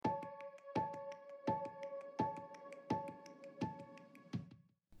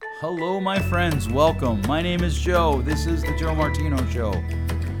Hello, my friends. Welcome. My name is Joe. This is the Joe Martino Show.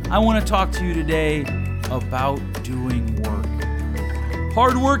 I want to talk to you today about doing work.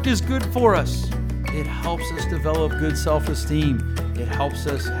 Hard work is good for us. It helps us develop good self-esteem. It helps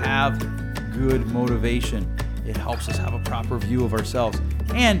us have good motivation. It helps us have a proper view of ourselves.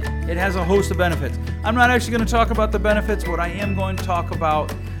 And it has a host of benefits. I'm not actually going to talk about the benefits. What I am going to talk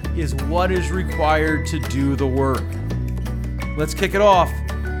about is what is required to do the work. Let's kick it off.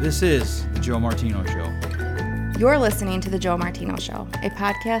 This is the Joe Martino Show. You're listening to the Joe Martino Show, a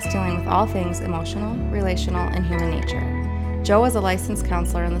podcast dealing with all things emotional, relational, and human nature. Joe is a licensed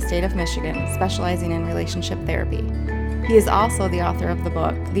counselor in the state of Michigan, specializing in relationship therapy. He is also the author of the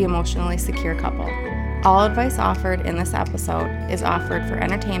book, The Emotionally Secure Couple. All advice offered in this episode is offered for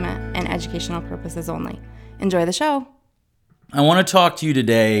entertainment and educational purposes only. Enjoy the show. I want to talk to you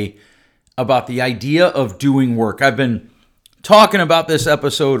today about the idea of doing work. I've been talking about this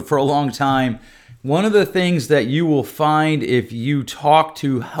episode for a long time. One of the things that you will find if you talk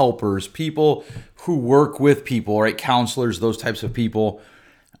to helpers, people who work with people, right, counselors, those types of people,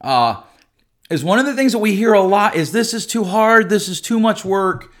 is one of the things that we hear a lot is this is too hard, this is too much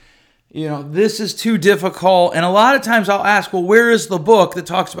work, this is too difficult. And a lot of times I'll ask, well, where is the book that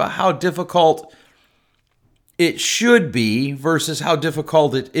talks about how difficult it should be versus how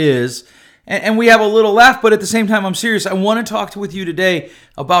difficult it is? And we have a little laugh, but at the same time, I'm serious. I want to talk with you today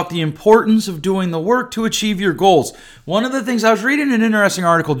about the importance of doing the work to achieve your goals. One of the things, I was reading an interesting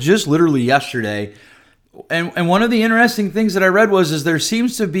article just literally yesterday, and one of the interesting things that I read is there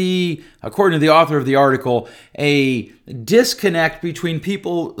seems to be, according to the author of the article, a disconnect between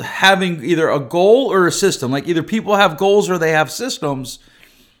people having either a goal or a system. Like either people have goals or they have systems.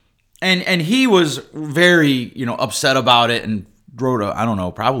 And he was very, upset about it and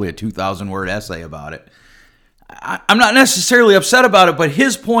wrote probably a 2,000 word essay about it. I'm not necessarily upset about it, but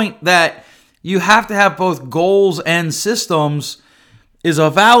his point that you have to have both goals and systems is a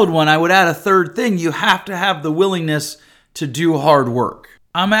valid one. I would add a third thing. You have to have the willingness to do hard work.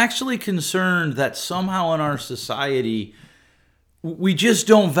 I'm actually concerned that somehow in our society, we just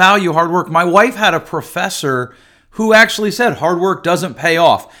don't value hard work. My wife had a professor who actually said hard work doesn't pay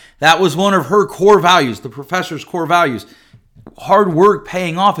off. That was one of her core values, the professor's core values. Hard work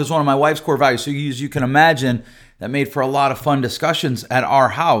paying off is one of my wife's core values. So as you can imagine, that made for a lot of fun discussions at our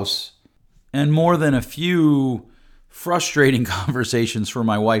house and more than a few frustrating conversations for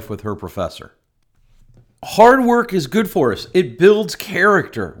my wife with her professor. Hard work is good for us. It builds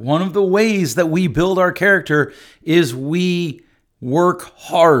character. One of the ways that we build our character is we work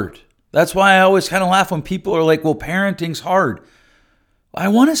hard. That's why I always kind of laugh when people are like, well, parenting's hard. I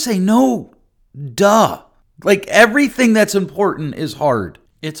want to say, no, duh. Like everything that's important is hard.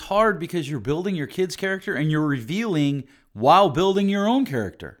 It's hard because you're building your kid's character and you're revealing while building your own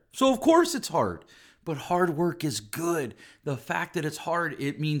character. So of course it's hard, but hard work is good. The fact that it's hard,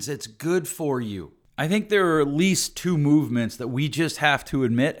 it means it's good for you. I think there are at least two movements that we just have to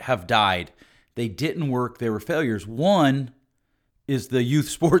admit have died. They didn't work. They were failures. One is the youth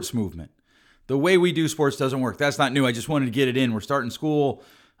sports movement. The way we do sports doesn't work. That's not new. I just wanted to get it in. We're starting school.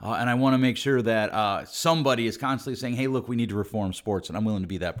 And I want to make sure that somebody is constantly saying, hey, look, we need to reform sports, and I'm willing to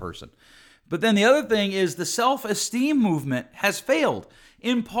be that person. But then the other thing is the self-esteem movement has failed,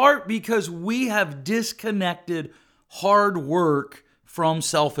 in part because we have disconnected hard work from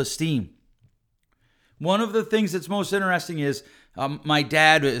self-esteem. One of the things that's most interesting is my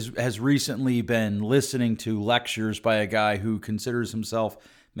dad has recently been listening to lectures by a guy who considers himself,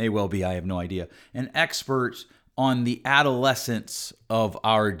 may well be, I have no idea, an expert on the adolescence of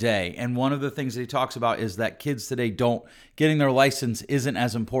our day. And one of the things that he talks about is that kids today getting their license isn't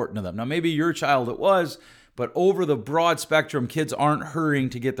as important to them. Now, maybe your child it was, but over the broad spectrum, kids aren't hurrying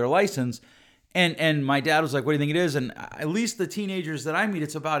to get their license. And my dad was like, what do you think it is? And at least the teenagers that I meet,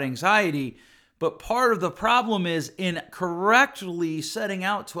 it's about anxiety. But part of the problem is in correctly setting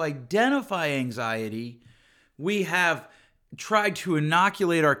out to identify anxiety, we have tried to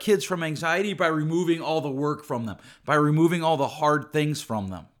inoculate our kids from anxiety by removing all the work from them, by removing all the hard things from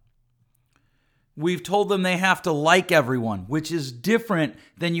them. We've told them they have to like everyone, which is different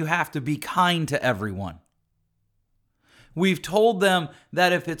than you have to be kind to everyone. We've told them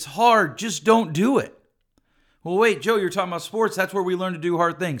that if it's hard, just don't do it. Well, wait, Joe, you're talking about sports. That's where we learn to do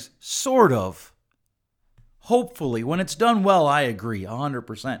hard things. Sort of. Hopefully, when it's done well, I agree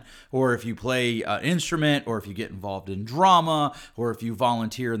 100%. Or if you play an instrument, or if you get involved in drama, or if you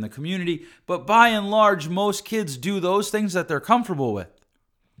volunteer in the community. But by and large, most kids do those things that they're comfortable with.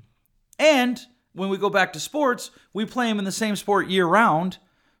 And when we go back to sports, we play them in the same sport year round.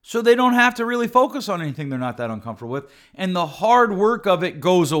 So they don't have to really focus on anything they're not that uncomfortable with. And the hard work of it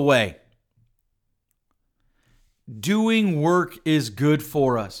goes away. Doing work is good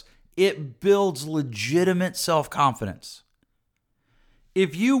for us. It builds legitimate self-confidence.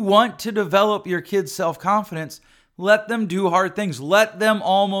 If you want to develop your kids' self-confidence, let them do hard things. Let them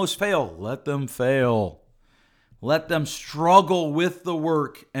almost fail. Let them fail. Let them struggle with the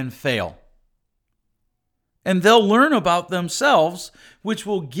work and fail. And they'll learn about themselves, which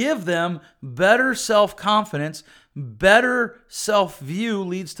will give them better self-confidence. Better self-view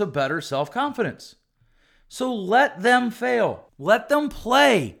leads to better self-confidence. So let them fail. Let them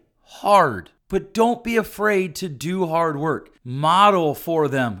play hard. But don't be afraid to do hard work. Model for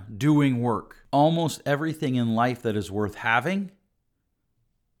them doing work. Almost everything in life that is worth having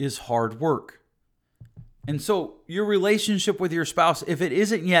is hard work. And so your relationship with your spouse, if it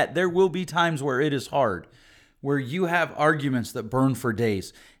isn't yet, there will be times where it is hard, where you have arguments that burn for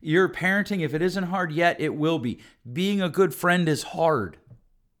days. Your parenting, if it isn't hard yet, it will be. Being a good friend is hard.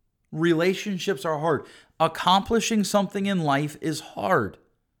 Relationships are hard. Accomplishing something in life is hard.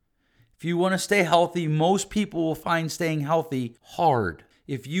 If you want to stay healthy, most people will find staying healthy hard.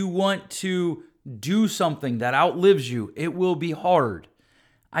 If you want to do something that outlives you, it will be hard.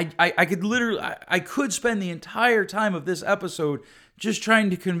 I could spend the entire time of this episode just trying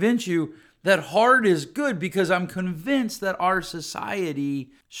to convince you that hard is good, because I'm convinced that our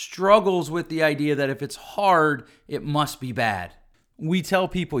society struggles with the idea that if it's hard, it must be bad. We tell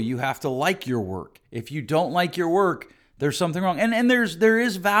people you have to like your work. If you don't like your work, there's something wrong. And there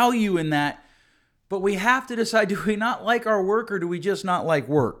is value in that, but we have to decide, do we not like our work, or do we just not like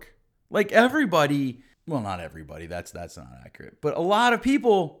work? Like everybody, well, not everybody, that's not accurate, but a lot of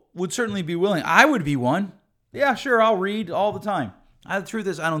people would certainly be willing. I would be one. Yeah, sure, I'll read all the time. The truth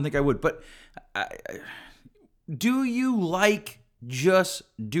is, I don't think I would. But do you like just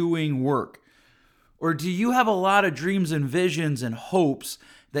doing work? Or do you have a lot of dreams and visions and hopes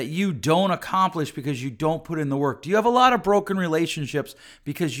that you don't accomplish because you don't put in the work? Do you have a lot of broken relationships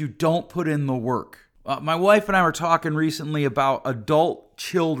because you don't put in the work? My wife and I were talking recently about adult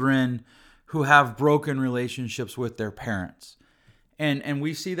children who have broken relationships with their parents. And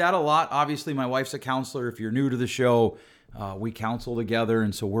we see that a lot. Obviously, my wife's a counselor. If you're new to the show, we counsel together,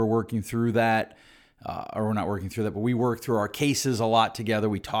 and so we're working through that. Or we're not working through that, but we work through our cases a lot together.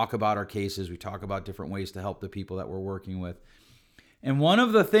 We talk about our cases. We talk about different ways to help the people that we're working with. And one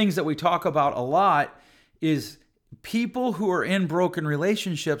of the things that we talk about a lot is people who are in broken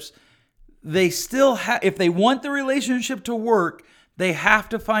relationships, they still have, if they want the relationship to work, they have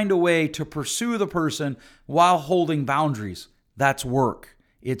to find a way to pursue the person while holding boundaries. That's work.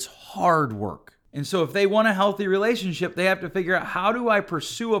 It's hard work. And so if they want a healthy relationship, they have to figure out, how do I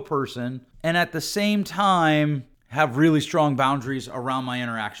pursue a person and at the same time have really strong boundaries around my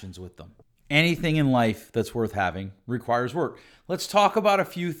interactions with them? Anything in life that's worth having requires work. Let's talk about a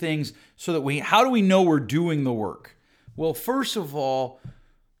few things so that how do we know we're doing the work? Well, first of all,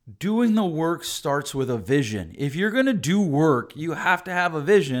 doing the work starts with a vision. If you're going to do work, you have to have a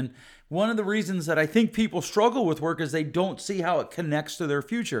vision. One of the reasons that I think people struggle with work is they don't see how it connects to their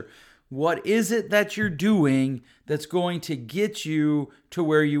future. What is it that you're doing that's going to get you to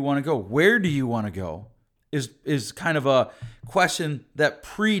where you want to go? Where do you want to go? Is kind of a question that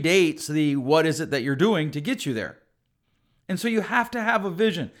predates the what is it that you're doing to get you there. And so you have to have a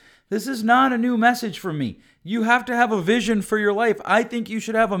vision. This is not a new message for me. You have to have a vision for your life. I think you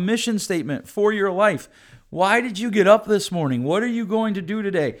should have a mission statement for your life. Why did you get up this morning? What are you going to do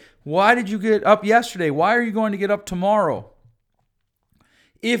today? Why did you get up yesterday? Why are you going to get up tomorrow?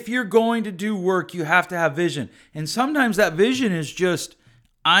 If you're going to do work, you have to have vision. And sometimes that vision is just,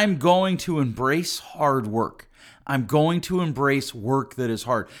 I'm going to embrace hard work. I'm going to embrace work that is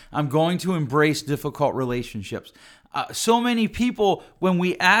hard. I'm going to embrace difficult relationships. So many people, when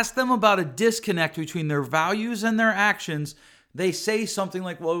we ask them about a disconnect between their values and their actions, they say something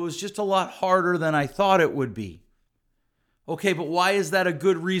like, well, it was just a lot harder than I thought it would be. Okay, but why is that a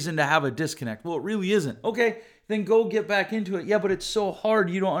good reason to have a disconnect? Well, it really isn't. Okay, then go get back into it. Yeah, but it's so hard.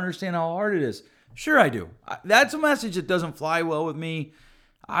 You don't understand how hard it is. Sure, I do. That's a message that doesn't fly well with me.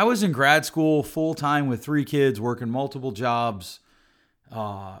 I was in grad school full-time with 3 kids, working multiple jobs.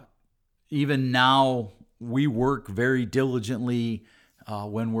 Even now, we work very diligently.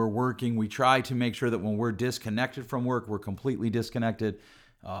 When we're working, we try to make sure that when we're disconnected from work, we're completely disconnected.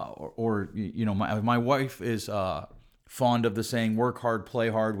 My wife is fond of the saying, work hard, play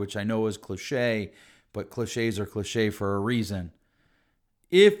hard, which I know is cliche, but cliches are cliche for a reason.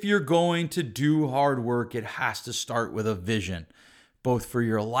 If you're going to do hard work, it has to start with a vision, both for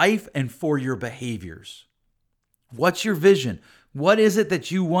your life and for your behaviors. What's your vision? What is it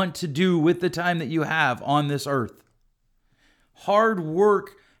that you want to do with the time that you have on this earth? Hard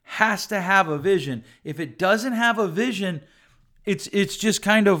work has to have a vision. If it doesn't have a vision, it's just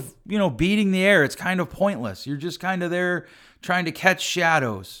kind of, beating the air. It's kind of pointless. You're just kind of there trying to catch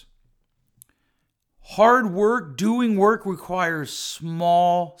shadows. Hard work, doing work requires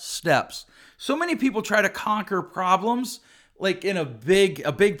small steps. So many people try to conquer problems, like in a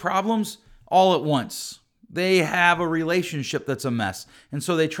big problems, all at once. They have a relationship that's a mess. And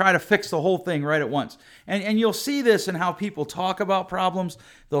so they try to fix the whole thing right at once. And you'll see this in how people talk about problems.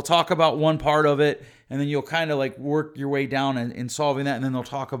 They'll talk about one part of it, and then you'll kind of like work your way down in solving that. And then they'll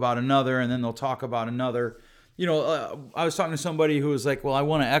talk about another, and then they'll talk about another. I was talking to somebody who was like, well, I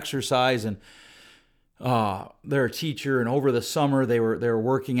want to exercise, and they're a teacher, and over the summer they were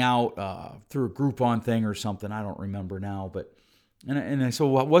working out through a Groupon thing or something. I don't remember now, but and I said,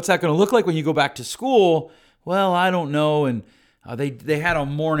 well, what's that going to look like when you go back to school? Well, I don't know. And they had a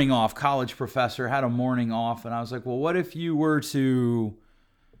morning off. College professor had a morning off, and I was like, well, what if you were to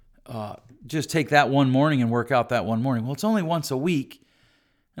just take that one morning and work out that one morning? Well, it's only once a week.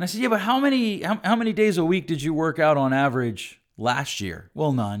 And I said, yeah, but how many days a week did you work out on average last year?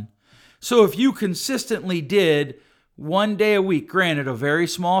 Well, none. So if you consistently did 1 day a week, granted a very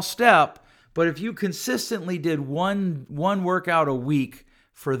small step, but if you consistently did one workout a week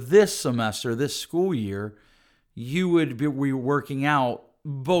for this semester, this school year, you would be working out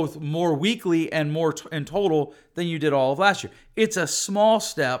both more weekly and more in total than you did all of last year. It's a small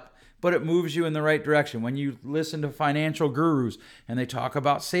step, but it moves you in the right direction. When you listen to financial gurus and they talk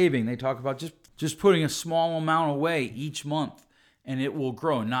about saving, they talk about just putting a small amount away each month, and it will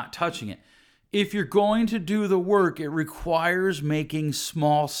grow, not touching it. If you're going to do the work, it requires making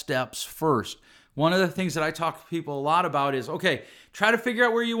small steps first. One of the things that I talk to people a lot about is, okay, try to figure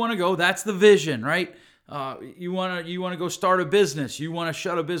out where you want to go. That's the vision, right? You want to go start a business. You want to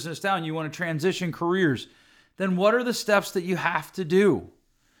shut a business down. You want to transition careers. Then what are the steps that you have to do?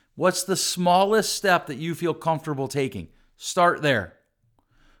 What's the smallest step that you feel comfortable taking? Start there.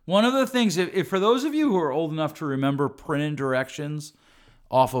 One of the things, if for those of you who are old enough to remember printed directions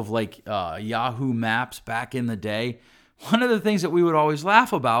off of like Yahoo Maps back in the day, one of the things that we would always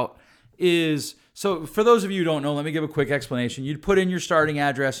laugh about is, so for those of you who don't know, let me give a quick explanation. You'd put in your starting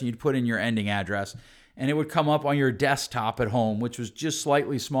address and you'd put in your ending address, and it would come up on your desktop at home, which was just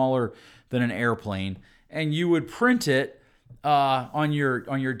slightly smaller than an airplane, and you would print it on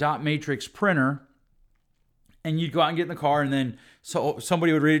your dot matrix printer, and you'd go out and get in the car, and then so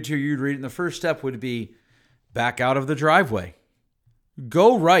somebody would read it to you, you'd read it, and the first step would be back out of the driveway.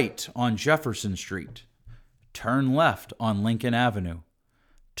 Go right on Jefferson Street. Turn left on Lincoln Avenue.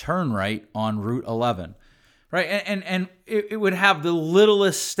 Turn right on Route 11. Right? And it would have the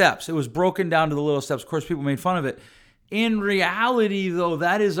littlest steps. It was broken down to the little steps. Of course, people made fun of it. In reality, though,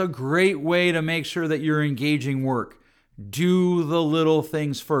 that is a great way to make sure that you're engaging work. Do the little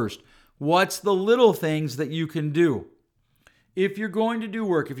things first. What's the little things that you can do? If you're going to do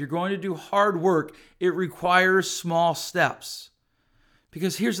work, if you're going to do hard work, it requires small steps.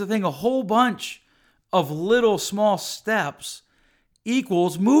 Because here's the thing, a whole bunch of little small steps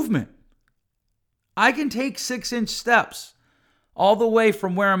equals movement. I can take 6-inch steps all the way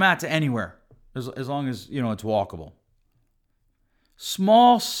from where I'm at to anywhere, as long as, it's walkable.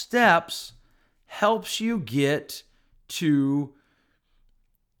 Small steps helps you get to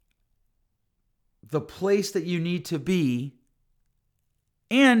the place that you need to be,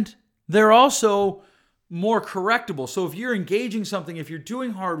 and they're also more correctable. So if you're engaging something, if you're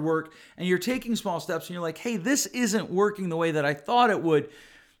doing hard work and you're taking small steps and you're like, hey, this isn't working the way that I thought it would,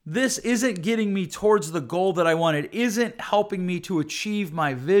 this isn't getting me towards the goal that I wanted, isn't helping me to achieve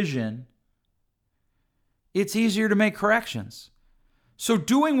my vision, it's easier to make corrections. So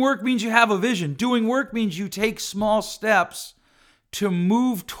doing work means you have a vision. Doing work means you take small steps to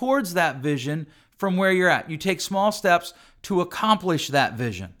move towards that vision from where you're at. You take small steps to accomplish that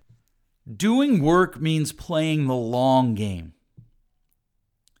vision. Doing work means playing the long game.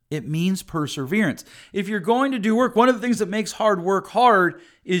 It means perseverance. If you're going to do work, one of the things that makes hard work hard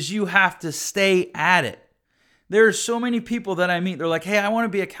is you have to stay at it. There are so many people that I meet, they're like, hey, I want to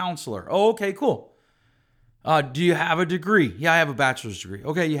be a counselor. Oh, okay, cool. Do you have a degree? Yeah, I have a bachelor's degree.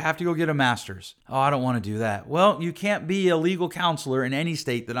 Okay, you have to go get a master's. Oh, I don't want to do that. Well, you can't be a legal counselor in any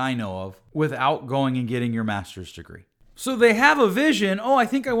state that I know of without going and getting your master's degree. So they have a vision. Oh, I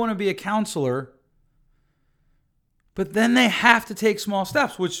think I want to be a counselor. But then they have to take small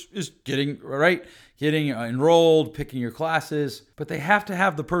steps, which is getting enrolled, picking your classes. But they have to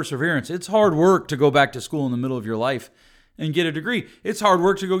have the perseverance. It's hard work to go back to school in the middle of your life and get a degree. It's hard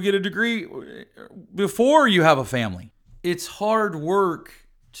work to go get a degree before you have a family. It's hard work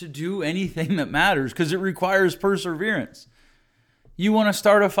to do anything that matters because it requires perseverance. You want to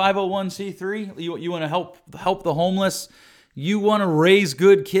start a 501c3? You want to help the homeless? You want to raise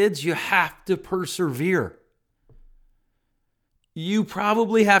good kids? You have to persevere. You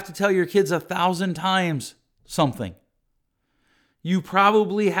probably have to tell your kids 1,000 times something. You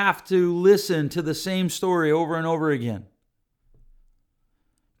probably have to listen to the same story over and over again.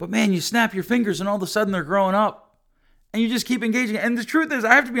 But man, you snap your fingers and all of a sudden they're growing up and you just keep engaging. And the truth is,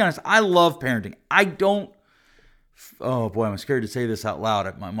 I have to be honest, I love parenting. Oh boy, I'm scared to say this out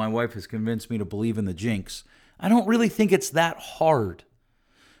loud. My wife has convinced me to believe in the jinx. I don't really think it's that hard.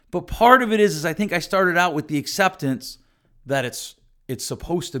 But part of it is I think I started out with the acceptance that it's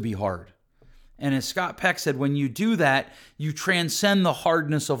supposed to be hard. And as Scott Peck said, when you do that, you transcend the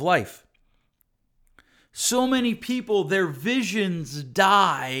hardness of life. So many people, their visions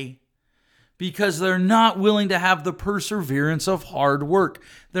die because they're not willing to have the perseverance of hard work.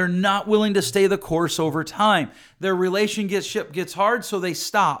 They're not willing to stay the course over time. Their relationship gets hard, so they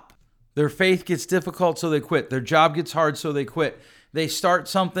stop. Their faith gets difficult, so they quit. Their job gets hard, so they quit. They start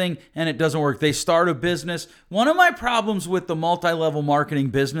something and it doesn't work. They start a business. One of my problems with the multi-level marketing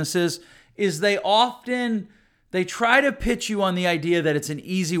businesses is they try to pitch you on the idea that it's an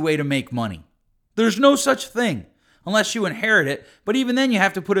easy way to make money. There's no such thing unless you inherit it. But even then you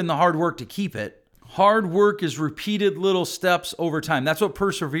have to put in the hard work to keep it. Hard work is repeated little steps over time. That's what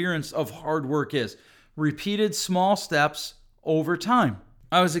perseverance of hard work is. Repeated small steps over time.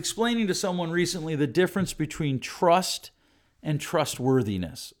 I was explaining to someone recently the difference between trust and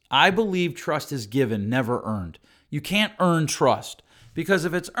trustworthiness. I believe trust is given, never earned. You can't earn trust because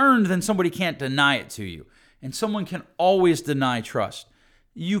if it's earned, then somebody can't deny it to you. And someone can always deny trust.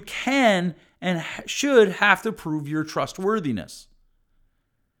 You can and should have to prove your trustworthiness.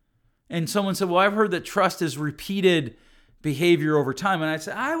 And someone said, well, I've heard that trust is repeated behavior over time. And I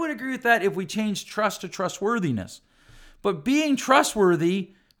said, I would agree with that if we change trust to trustworthiness. But being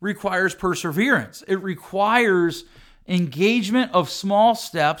trustworthy requires perseverance. It requires engagement of small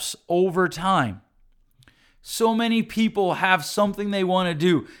steps over time. So many people have something they want to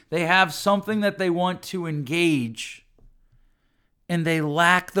do. They have something that they want to engage, and they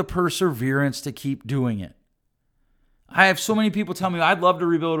lack the perseverance to keep doing it. I have so many people tell me, I'd love to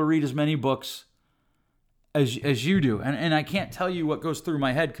be able to read as many books as you do. And I can't tell you what goes through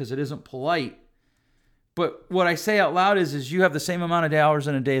my head because it isn't polite. But what I say out loud is you have the same amount of hours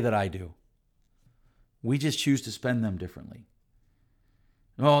in a day that I do. We just choose to spend them differently.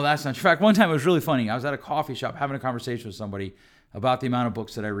 Oh, that's not true. In fact, one time it was really funny. I was at a coffee shop having a conversation with somebody about the amount of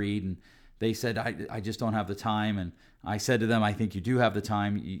books that I read, and they said, I just don't have the time. And I said to them, I think you do have the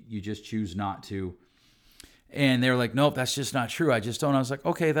time. You just choose not to. And they were like, nope, that's just not true. I just don't. I was like,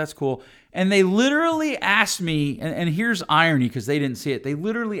 okay, that's cool. And they literally asked me, and here's irony because they didn't see it. They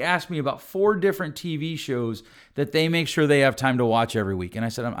literally asked me about 4 different TV shows that they make sure they have time to watch every week. And I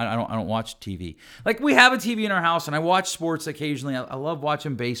said, I don't watch TV. Like, we have a TV in our house, and I watch sports occasionally. I love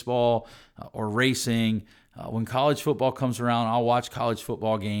watching baseball or racing. When college football comes around, I'll watch college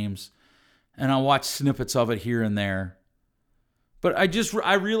football games, and I'll watch snippets of it here and there. But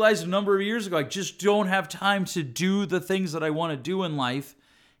I realized a number of years ago, I just don't have time to do the things that I want to do in life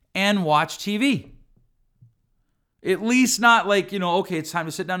and watch TV. At least not like, okay, it's time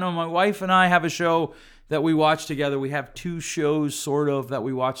to sit down. No, my wife and I have a show that we watch together. We have 2 shows sort of that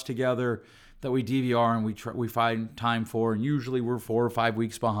we watch together that we DVR and we find time for. And usually we're 4 or 5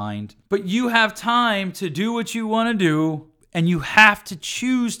 weeks behind. But you have time to do what you want to do, and you have to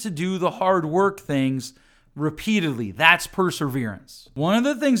choose to do the hard work things repeatedly. That's perseverance. One of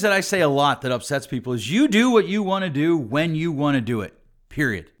the things that I say a lot that upsets people is you do what you want to do when you want to do it.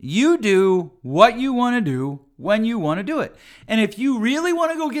 Period. You do what you want to do when you want to do it. And if you really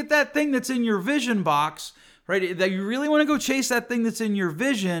want to go get that thing that's in your vision box, right, that you really want to go chase that thing that's in your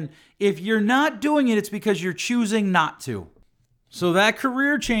vision, if you're not doing it, it's because you're choosing not to. So that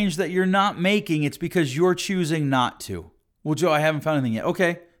career change that you're not making, it's because you're choosing not to. Well, Joe, I haven't found anything yet.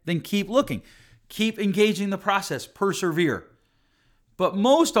 Okay, then keep looking. Keep engaging the process. Persevere. But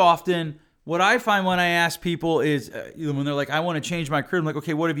most often, what I find when I ask people is, when they're like, I want to change my career, I'm like,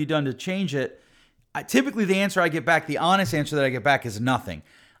 okay, what have you done to change it? Typically, the answer I get back, the honest answer that I get back is nothing.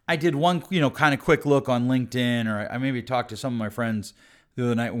 I did one, kind of quick look on LinkedIn, or I maybe talked to some of my friends the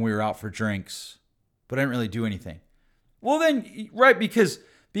other night when we were out for drinks, but I didn't really do anything. Well, then, right, because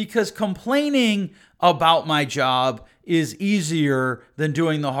complaining about my job is easier than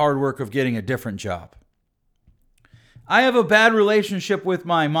doing the hard work of getting a different job. I have a bad relationship with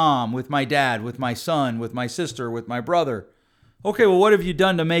my mom, with my dad, with my son, with my sister, with my brother. Okay, well, what have you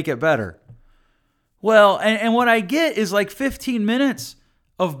done to make it better? Well, and what I get is like 15 minutes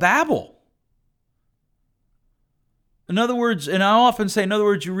of babble. In other words, and I often say, in other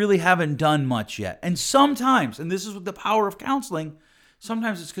words, you really haven't done much yet. And sometimes, and this is the power of counseling,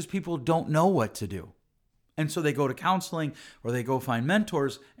 sometimes it's because people don't know what to do. And so they go to counseling or they go find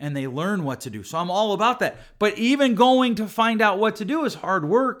mentors and they learn what to do. So I'm all about that. But even going to find out what to do is hard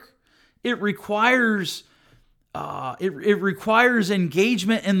work. It requires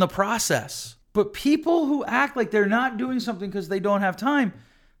engagement in the process. But people who act like they're not doing something because they don't have time,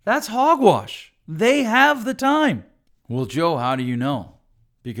 that's hogwash. They have the time. Well, Joe, how do you know?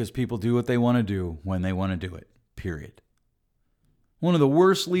 Because people do what they want to do when they want to do it, period. One of the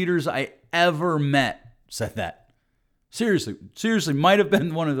worst leaders I ever met said that. Seriously, might have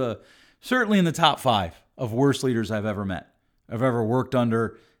been one of certainly in the top 5 of worst leaders I've ever met, I've ever worked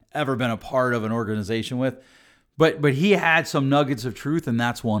under, ever been a part of an organization with. But he had some nuggets of truth, and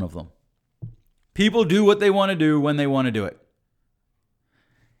that's one of them. People do what they want to do when they want to do it.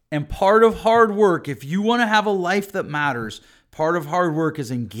 And part of hard work, if you want to have a life that matters, part of hard work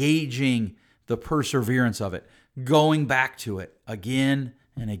is engaging the perseverance of it, going back to it again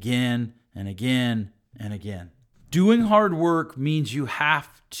and again and again and again. Doing hard work means you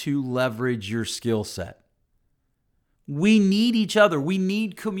have to leverage your skill set. We need each other. We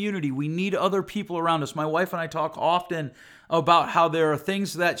need community. We need other people around us. My wife and I talk often about how there are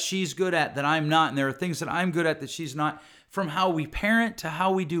things that she's good at that I'm not, and there are things that I'm good at that she's not, from how we parent to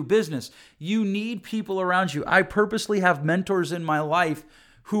how we do business. You need people around you. I purposely have mentors in my life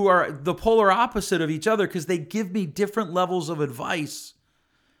who are the polar opposite of each other because they give me different levels of advice,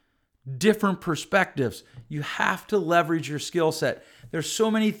 different perspectives. You have to leverage your skill set. There's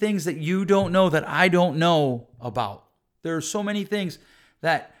so many things that you don't know that I don't know about. There are so many things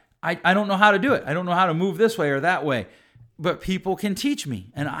that I don't know how to do it. I don't know how to move this way or that way. But people can teach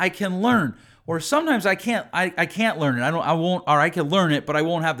me and I can learn. Or sometimes I can't learn it. I can learn it, but I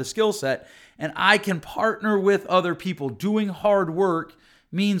won't have the skill set. And I can partner with other people. Doing hard work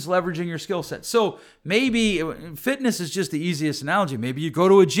means leveraging your skill set. So maybe fitness is just the easiest analogy. Maybe you go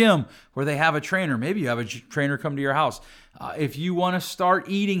to a gym where they have a trainer. Maybe you have a trainer come to your house. If you want to start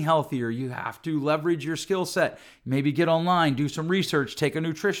eating healthier, you have to leverage your skill set. Maybe get online, do some research, take a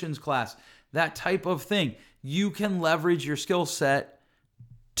nutrition class, that type of thing. You can leverage your skill set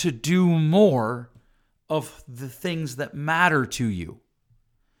to do more of the things that matter to you.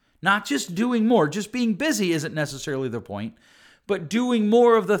 Not just doing more, just being busy isn't necessarily the point, but doing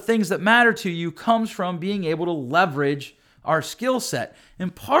more of the things that matter to you comes from being able to leverage our skill set.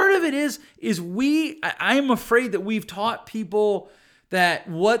 And part of it is I'm afraid that we've taught people that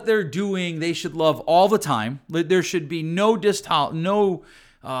what they're doing, they should love all the time. There should be no distress,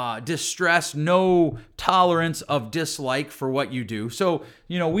 no tolerance of dislike for what you do. So,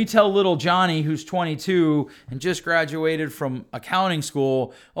 we tell little Johnny, who's 22 and just graduated from accounting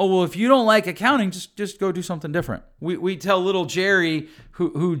school, oh, well, if you don't like accounting, just go do something different. We tell little Jerry,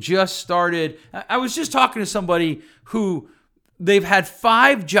 who just started, I was just talking to somebody who they've had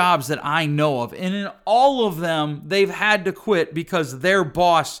 5 jobs that I know of, and in all of them, they've had to quit because their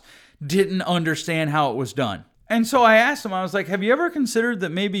boss didn't understand how it was done. And so I asked him, I was like, have you ever considered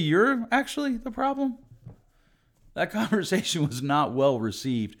that maybe you're actually the problem? That conversation was not well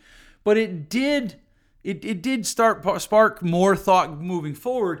received, but it did spark more thought moving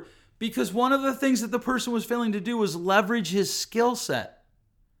forward, because one of the things that the person was failing to do was leverage his skill set.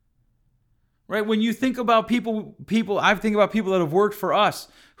 Right? When you think about people, I think about people that have worked for us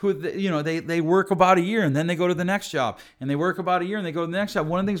who, they work about a year and then they go to the next job, and they work about a year and they go to the next job.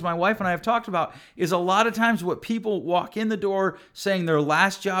 One of the things my wife and I have talked about is a lot of times what people walk in the door saying their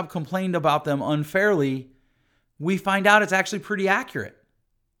last job complained about them unfairly, we find out it's actually pretty accurate.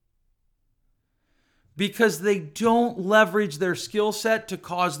 Because they don't leverage their skill set to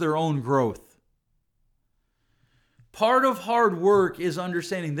cause their own growth. Part of hard work is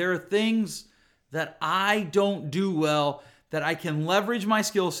understanding there are things that I don't do well that I can leverage my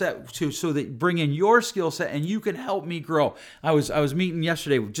skill set to, so that bring in your skill set and you can help me grow. I was meeting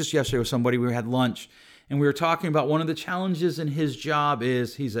yesterday with somebody. We had lunch and we were talking about one of the challenges in his job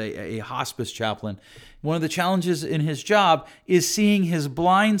is he's a hospice chaplain. One of the challenges in his job is seeing his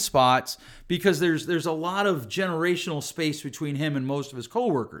blind spots, because there's a lot of generational space between him and most of his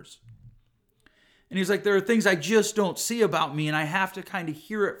coworkers. And he's like, there are things I just don't see about me and I have to kind of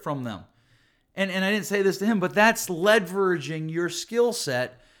hear it from them. And I didn't say this to him, but that's leveraging your skill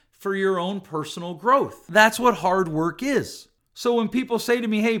set for your own personal growth. That's what hard work is. So when people say to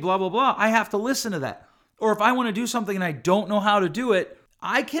me, hey, blah, blah, blah, I have to listen to that. Or if I want to do something and I don't know how to do it,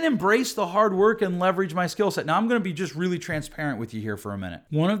 I can embrace the hard work and leverage my skill set. Now, I'm going to be just really transparent with you here for a minute.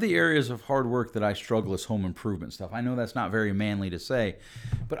 One of the areas of hard work that I struggle is home improvement stuff. I know that's not very manly to say,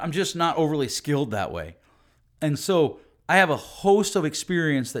 but I'm just not overly skilled that way. And so I have a host of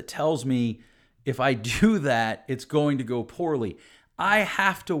experience that tells me if I do that, it's going to go poorly. I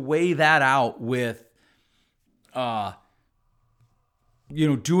have to weigh that out with,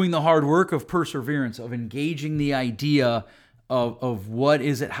 doing the hard work of perseverance, of engaging the idea of what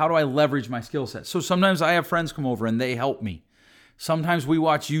is it, how do I leverage my skill set? So sometimes I have friends come over and they help me. Sometimes we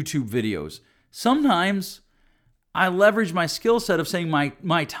watch YouTube videos. Sometimes I leverage my skill set of saying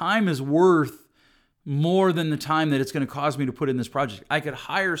my time is worth more than the time that it's going to cause me to put in this project. I could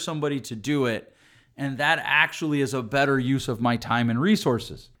hire somebody to do it, and that actually is a better use of my time and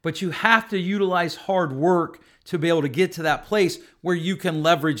resources. But you have to utilize hard work to be able to get to that place where you can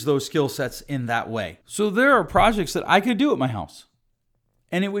leverage those skill sets in that way. So there are projects that I could do at my house,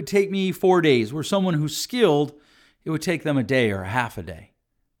 and it would take me 4 days, where someone who's skilled, it would take them a day or half a day.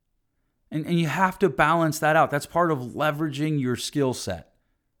 And you have to balance that out. That's part of leveraging your skill set.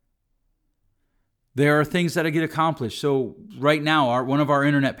 There are things that I get accomplished. So right now, one of our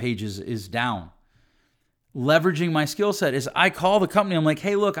internet pages is down. Leveraging my skill set is I call the company. I'm like,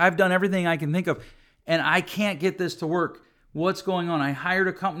 hey, look, I've done everything I can think of, and I can't get this to work. What's going on? I hired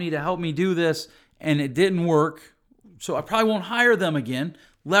a company to help me do this, and it didn't work. So I probably won't hire them again.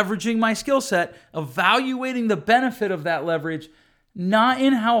 Leveraging my skill set, evaluating the benefit of that leverage, not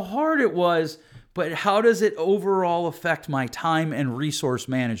in how hard it was, but how does it overall affect my time and resource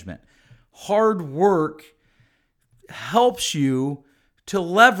management. Hard work helps you to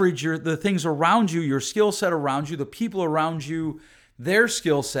leverage the things around you, your skill set around you, the people around you, their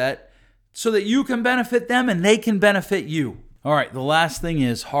skill set, so that you can benefit them and they can benefit you. All right, the last thing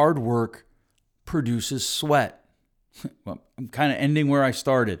is hard work produces sweat. Well, I'm kind of ending where I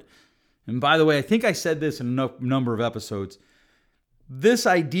started. And by the way, I think I said this in a number of episodes. This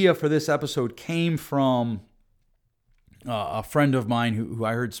idea for this episode came from a friend of mine who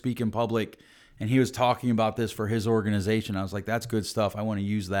I heard speak in public, and he was talking about this for his organization. I was like, that's good stuff. I want to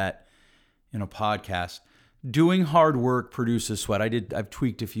use that in a podcast. Doing hard work produces sweat. I've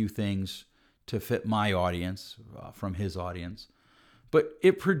tweaked a few things to fit my audience from his audience, but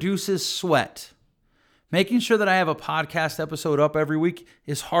it produces sweat. Making sure that I have a podcast episode up every week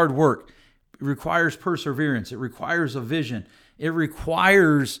is hard work. It requires perseverance. It requires a vision. It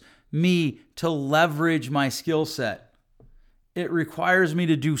requires me to leverage my skill set. It requires me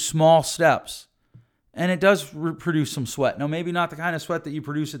to do small steps. And it does produce some sweat. Now, maybe not the kind of sweat that you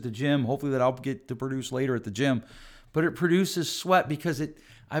produce at the gym. Hopefully that I'll get to produce later at the gym. But it produces sweat because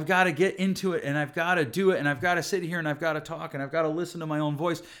I've got to get into it, and I've got to do it, and I've got to sit here, and I've got to talk, and I've got to listen to my own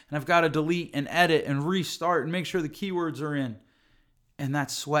voice, and I've got to delete and edit and restart and make sure the keywords are in. And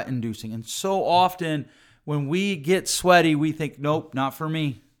that's sweat inducing. And so often when we get sweaty, we think, nope, not for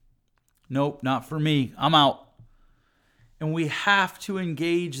me. Nope, not for me. I'm out. And we have to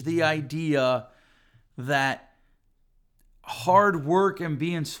engage the idea that hard work and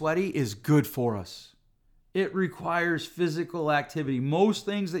being sweaty is good for us. It requires physical activity. Most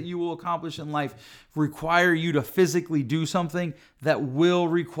things that you will accomplish in life require you to physically do something that will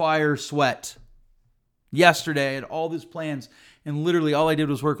require sweat. Yesterday, I had all these plans, and literally all I did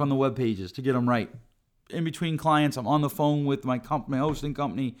was work on the web pages to get them right. In between clients, I'm on the phone with my hosting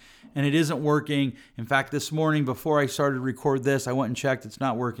company, and it isn't working. In fact, this morning, before I started to record this, I went and checked. It's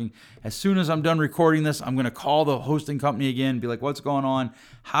not working. As soon as I'm done recording this, I'm going to call the hosting company again and be like, what's going on?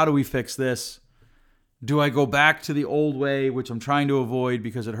 How do we fix this? Do I go back to the old way, which I'm trying to avoid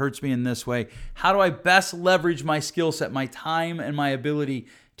because it hurts me in this way? How do I best leverage my skill set, my time, and my ability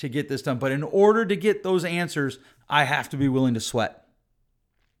to get this done? But in order to get those answers, I have to be willing to sweat.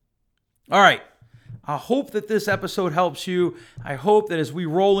 All right. I hope that this episode helps you. I hope that as we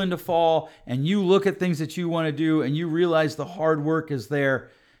roll into fall and you look at things that you want to do and you realize the hard work is there,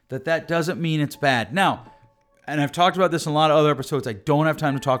 that doesn't mean it's bad. Now, and I've talked about this in a lot of other episodes. I don't have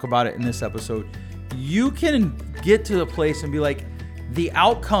time to talk about it in this episode. You can get to a place and be like, the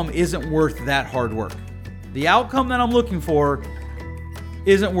outcome isn't worth that hard work. The outcome that I'm looking for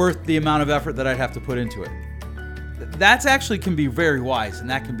isn't worth the amount of effort that I'd have to put into it. That's actually can be very wise, and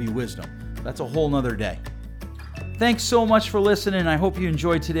that can be wisdom. That's a whole nother day. Thanks so much for listening. I hope you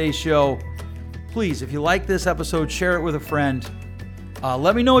enjoyed today's show. Please, if you like this episode, share it with a friend.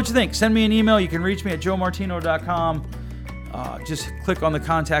 Let me know what you think. Send me an email. You can reach me at joemartino.com. Just click on the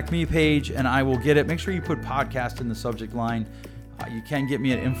Contact Me page and I will get it. Make sure you put podcast in the subject line. You can get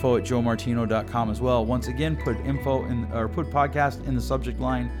me at info@joemartino.com as well. Once again, put podcast in the subject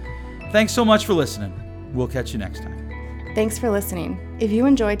line. Thanks so much for listening. We'll catch you next time. Thanks for listening. If you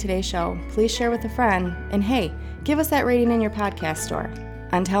enjoyed today's show, please share with a friend. And hey, give us that rating in your podcast store.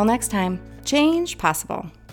 Until next time, change possible.